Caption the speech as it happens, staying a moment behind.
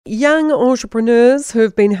Young entrepreneurs who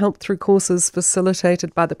have been helped through courses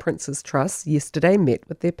facilitated by the Prince's Trust yesterday met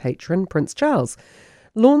with their patron, Prince Charles.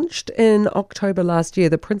 Launched in October last year,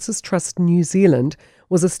 the Prince's Trust New Zealand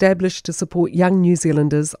was established to support young New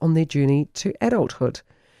Zealanders on their journey to adulthood.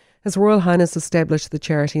 His Royal Highness established the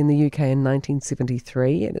charity in the UK in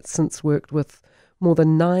 1973, and it's since worked with more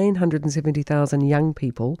than 970,000 young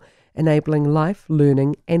people, enabling life,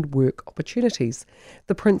 learning and work opportunities.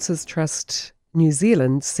 The Prince's Trust New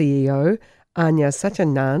Zealand CEO, Anya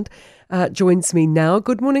Satyanand, joins me now.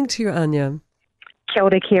 Good morning to you, Anya. Kia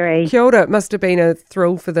ora, Kerry. Kia ora. It must have been a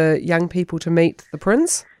thrill for the young people to meet the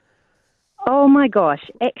Prince. Oh my gosh,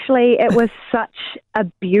 actually it was such a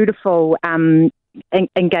beautiful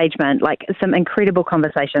engagement, like some incredible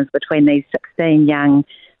conversations between these 16 young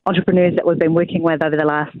entrepreneurs that we've been working with over the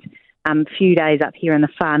last few days up here in the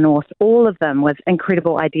far north, all of them with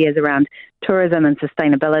incredible ideas around tourism and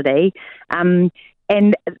sustainability. And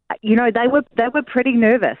you know, they were pretty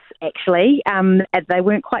nervous actually. They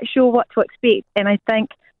weren't quite sure what to expect, and I think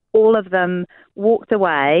all of them walked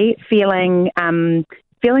away feeling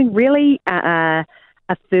really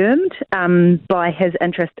affirmed by his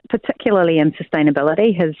interest, particularly in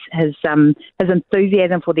sustainability, his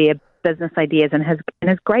enthusiasm for their business ideas, and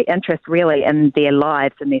his great interest really in their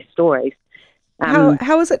lives and their stories. How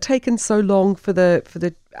has it taken so long for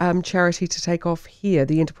the charity to take off here,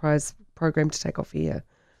 the enterprise program to take off here?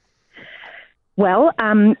 Well,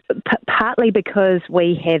 partly because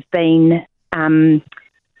we have been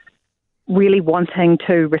really wanting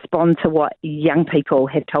to respond to what young people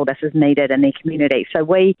have told us is needed in their community. So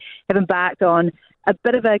we have embarked on a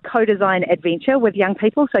bit of a co-design adventure with young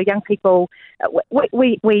people. So young people,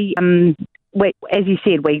 we as you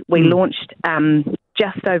said, we launched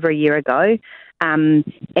just over a year ago and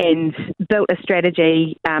built a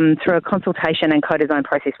strategy through a consultation and co-design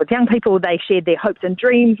process with young people. They shared their hopes and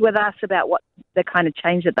dreams with us about what the kind of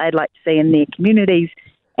change that they'd like to see in their communities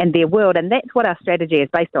and their world, and that's what our strategy is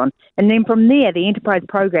based on. And then from there, the enterprise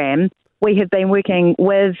program, we have been working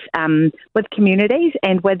with communities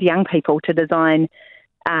and with young people to design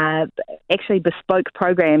actually bespoke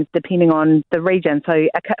programs depending on the region. So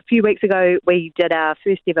a few weeks ago, we did our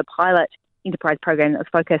first ever pilot enterprise program that was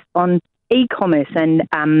focused on e-commerce and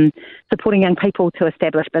supporting young people to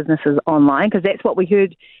establish businesses online, because that's what we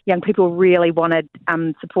heard young people really wanted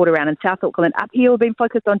support around in South Auckland. Up here, we've been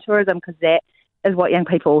focused on tourism because that is what young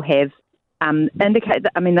people have indicated.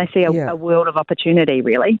 I mean, they see a world of opportunity,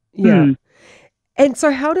 really. Yeah. And so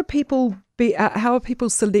how are people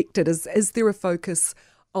selected? Is there a focus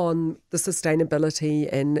on the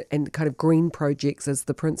sustainability and kind of green projects, as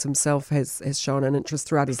the Prince himself has shown an interest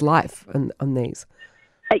throughout his life on these?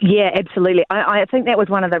 Yeah, absolutely. I think that was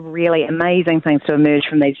one of the really amazing things to emerge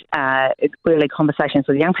from these early conversations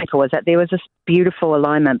with young people, was that there was this beautiful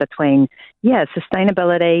alignment between,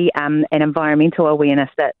 sustainability and environmental awareness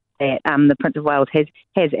that the Prince of Wales has,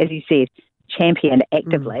 as you said, championed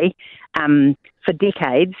actively for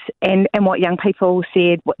decades, and what young people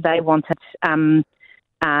said what they wanted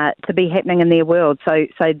to be happening in their world. So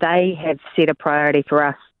they have set a priority for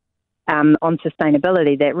us on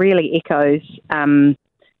sustainability that really echoes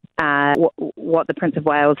what the Prince of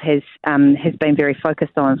Wales has been very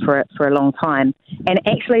focused on for a long time. And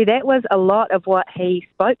actually, that was a lot of what he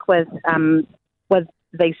spoke with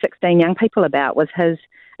these 16 young people about, was his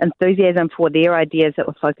enthusiasm for their ideas that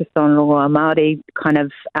were focused on Rongoa Māori kind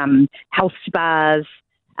of health spas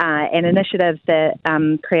and initiatives that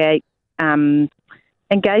create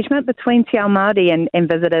engagement between Te Ao Māori and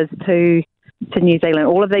visitors to New Zealand.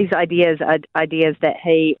 All of these ideas are ideas that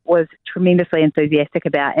he was tremendously enthusiastic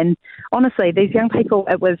about. And honestly, these young people,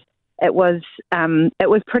 it was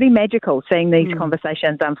pretty magical seeing these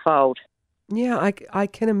conversations unfold. Yeah, I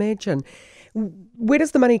can imagine. Where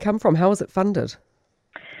does the money come from? How is it funded?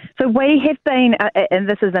 So we have been, and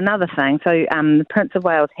this is another thing, so the Prince of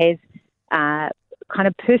Wales has kind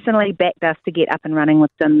of personally backed us to get up and running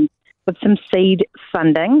with some seed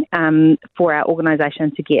funding for our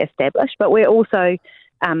organisation to get established. But we're also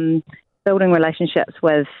building relationships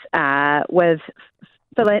with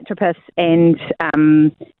philanthropists and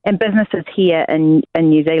businesses here in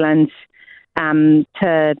New Zealand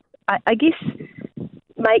to, I guess,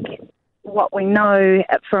 make what we know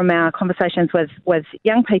from our conversations with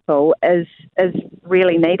young people is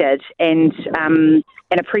really needed and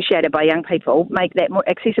appreciated by young people, make that more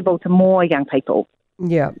accessible to more young people.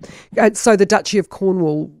 Yeah. So the Duchy of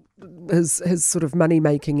Cornwall, his sort of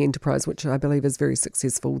money-making enterprise, which I believe is very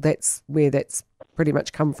successful, that's where that's pretty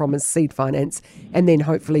much come from, is seed finance. And then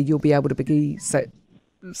hopefully you'll be able to be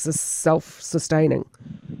self-sustaining.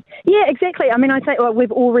 Yeah, exactly. I mean, I think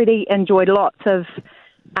we've already enjoyed lots of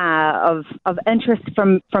of interest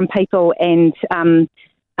from people, and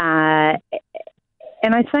I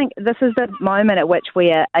think this is the moment at which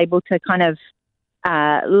we are able to kind of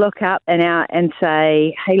look up and out and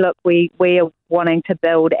say, hey, look, we are wanting to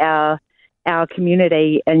build our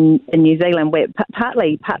community in New Zealand. Where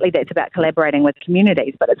partly that's about collaborating with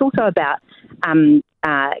communities, but it's also about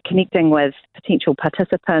connecting with potential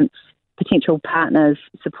participants, potential partners,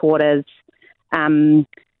 supporters.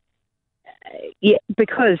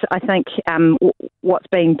 Because I think what's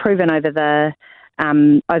been proven over the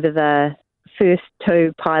first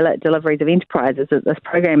two pilot deliveries of Enterprise is that this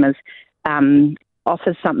program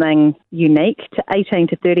offers something unique to 18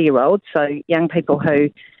 to 30-year-olds, so young people who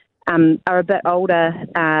are a bit older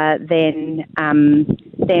than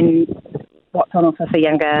what's on offer for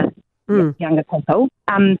younger people.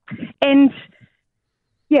 And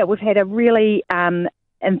yeah, we've had a really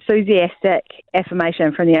enthusiastic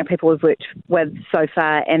affirmation from the young people we've worked with so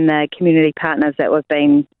far, and the community partners that we've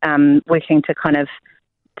been working to kind of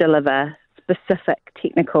deliver specific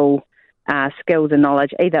technical skills and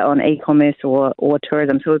knowledge, either on e-commerce or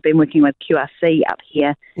tourism. So we've been working with QRC up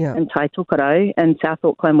here in Taitokoro. In South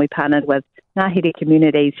Auckland, we partnered with Ngāhere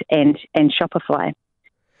Communities and Shopify.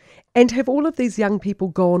 And have all of these young people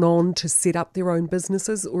gone on to set up their own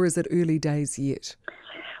businesses, or is it early days yet?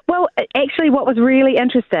 Well, actually, what was really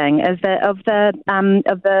interesting is that of the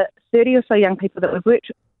 30 or so young people that we've worked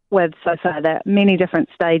with so far, there are many different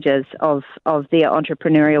stages of their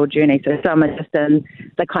entrepreneurial journey. So some are just in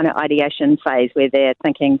the kind of ideation phase where they're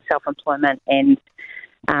thinking self-employment and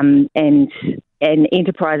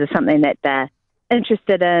enterprise is something that they're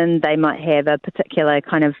interested in. They might have a particular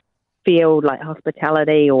kind of field like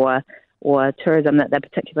hospitality or tourism that they're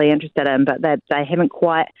particularly interested in, but they haven't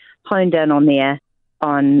quite honed in on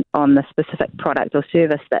the specific product or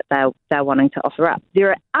service that they're wanting to offer up. There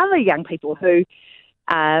are other young people who,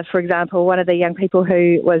 for example, one of the young people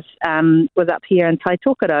who was up here in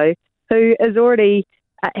Taitokoro, who is already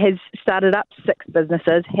has started up 6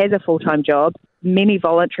 businesses, has a full-time job, many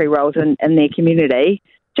voluntary roles in their community,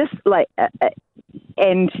 just like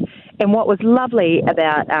and what was lovely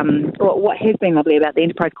about what has been lovely about the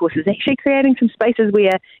Enterprise course is actually creating some spaces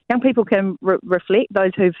where young people can reflect.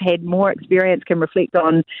 Those who've had more experience can reflect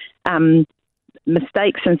on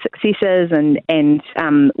mistakes and successes and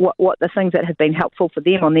what the things that have been helpful for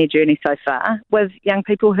them on their journey so far, with young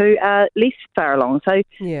people who are less far along. So,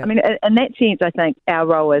 I mean, in that sense, I think our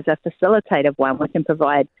role is a facilitative one. We can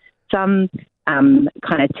provide some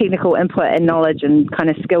kind of technical input and knowledge and kind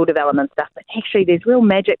of skill development stuff, but actually there's real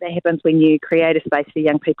magic that happens when you create a space for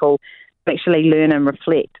young people to actually learn and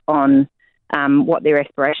reflect on what their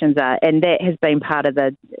aspirations are. And that has been part of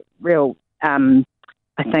the real, I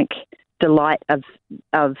think, delight of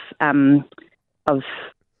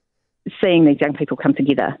seeing these young people come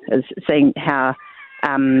together, is seeing how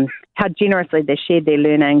generously they've shared their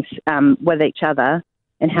learnings with each other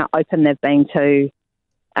and how open they've been to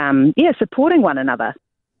supporting one another.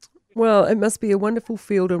 Well, it must be a wonderful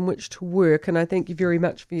field in which to work, and I thank you very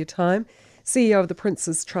much for your time. CEO of the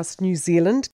Prince's Trust New Zealand,